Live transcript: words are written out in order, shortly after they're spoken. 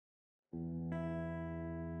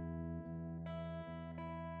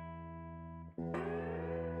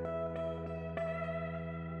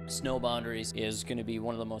Snow Boundaries is going to be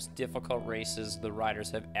one of the most difficult races the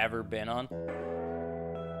riders have ever been on.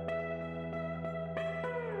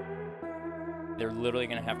 They're literally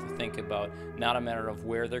going to have to think about not a matter of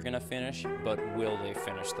where they're going to finish, but will they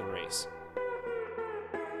finish the race.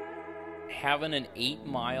 Having an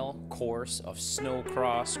 8-mile course of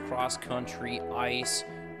snowcross, cross-country, ice,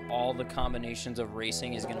 all the combinations of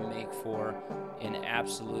racing is going to make for an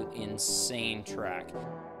absolute insane track.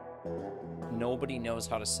 Nobody knows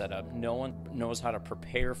how to set up, no one knows how to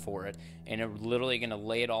prepare for it, and they're literally going to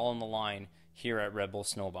lay it all on the line here at Red Bull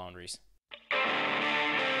Snow Boundaries.